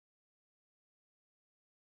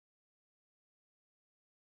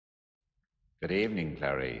Good evening,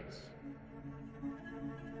 Clarice.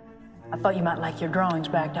 I thought you might like your drawings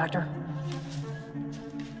back, Doctor.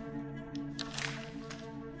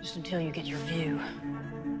 Just until you get your view.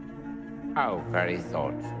 How very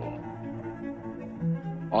thoughtful.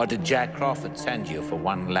 Or did Jack Crawford send you for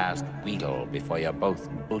one last wheedle before you're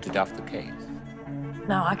both booted off the case?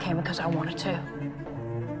 No, I came because I wanted to.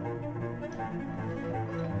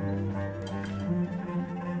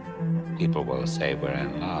 People will say we're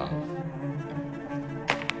in love.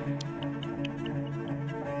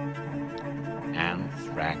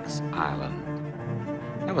 Anthrax Island.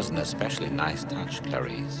 That was an especially nice touch,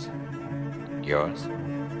 Clarice. Yours?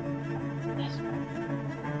 Yes.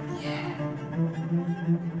 Yeah.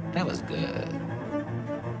 That was good.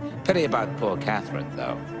 Pity about poor Catherine,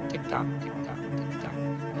 though. Tick-tock, tick-tock, tick-tock.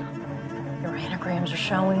 Your anagrams are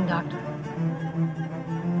showing, Doctor.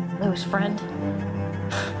 Lou's friend.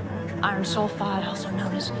 Iron sulfide, also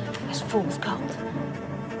known as fool's gold.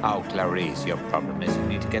 Oh, Clarice, your problem is you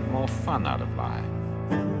need to get more fun out of life.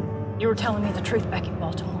 You were telling me the truth back in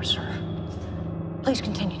Baltimore, sir. Please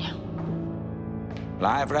continue now. Well,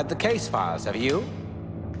 I've read the case files, have you?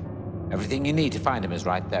 Everything you need to find him is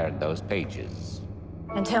right there in those pages.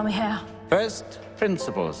 And tell me how. First,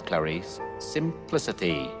 principles, Clarice.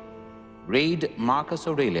 Simplicity. Read Marcus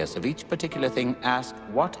Aurelius. Of each particular thing, ask,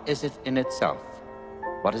 what is it in itself?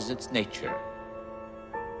 What is its nature?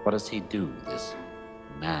 What does he do, this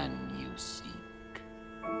man you seek?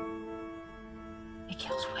 He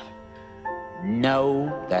kills women.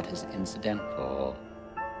 No, that is incidental.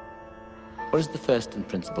 What is the first and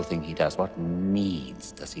principal thing he does? What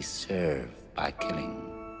needs does he serve by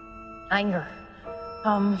killing? Anger.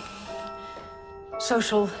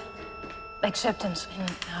 Social acceptance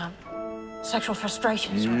and sexual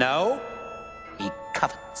frustrations. No, he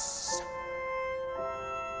covets.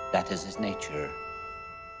 That is his nature.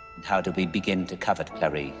 And how do we begin to covet,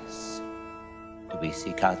 Clarice? Do we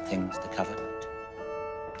seek out things to covet?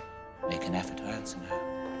 Make an effort to answer now.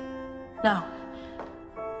 No.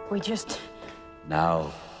 We just...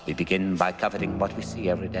 No, we begin by coveting what we see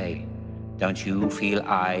every day. Don't you feel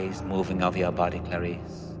eyes moving over your body,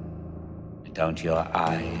 Clarice? And don't your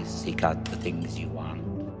eyes seek out the things you want?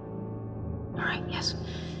 All right, yes.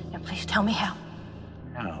 And please tell me how.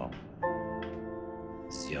 No.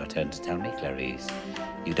 It's your turn to tell me, Clarice.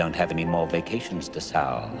 You don't have any more vacations to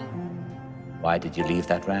sow. Why did you leave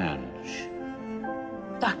that ranch?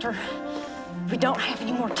 Doctor, we don't have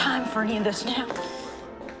any more time for any of this now.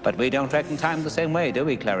 But we don't reckon time the same way, do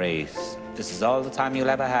we, Clarice? This is all the time you'll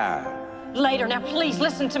ever have. Later. Now, please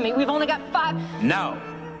listen to me. We've only got 5... No!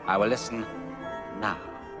 I will listen now.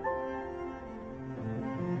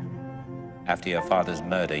 After your father's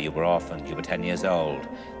murder, you were orphaned. You were 10 years old.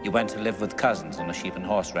 You went to live with cousins on a sheep and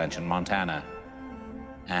horse ranch in Montana.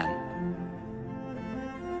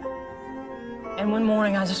 And one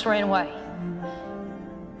morning, I just ran away.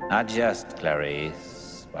 Not just,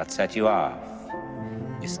 Clarice. What set you off?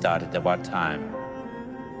 You started at what time?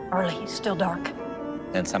 Early, it's still dark.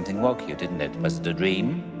 Then something woke you, didn't it? Was it a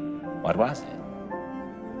dream? What was it?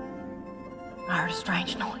 I heard a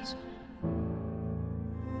strange noise.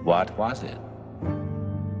 What was it?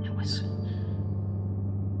 It was...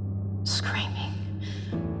 screaming.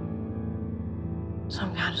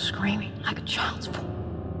 Some kind of screaming, like a child's voice.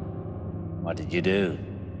 What did you do?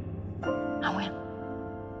 I went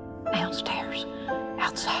downstairs,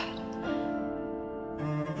 outside.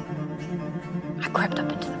 I crept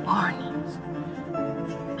up into the barn.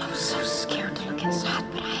 I was so scared to look inside,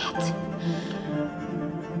 but I had to.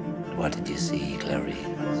 What did you see,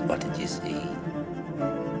 Clarice? What did you see?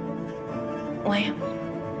 Lambs.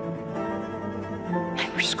 They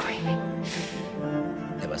were screaming.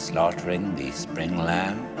 They were slaughtering these spring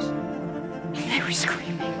lambs? And they were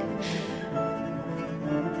screaming.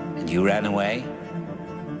 And you ran away?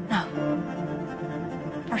 No.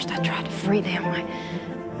 First, I tried to free them.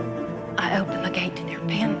 I opened the gate to their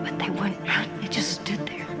pen, but they wouldn't run. They just stood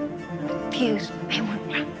there, confused. They wouldn't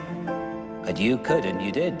run. But you could, and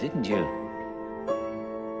you did, didn't you?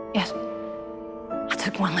 Yes. I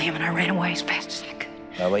took one lamb and I ran away as fast as I could.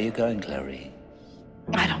 Where were you going, Clarice?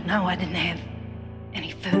 I don't know. I didn't have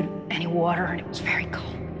any food, any water, and it was very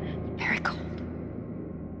cold. Very cold.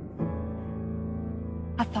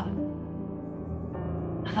 I thought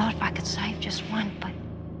if I could save just one, but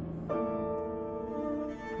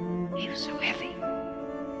he was so heavy.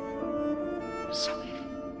 So heavy.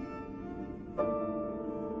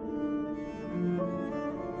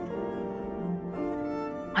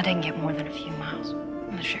 I didn't get more than a few miles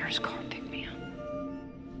when the sheriff's car picked me up.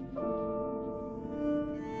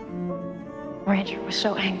 Rancher was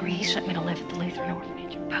so angry, he sent me to live at the Lutheran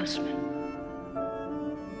orphanage, postman.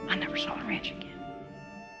 never saw the ranch again.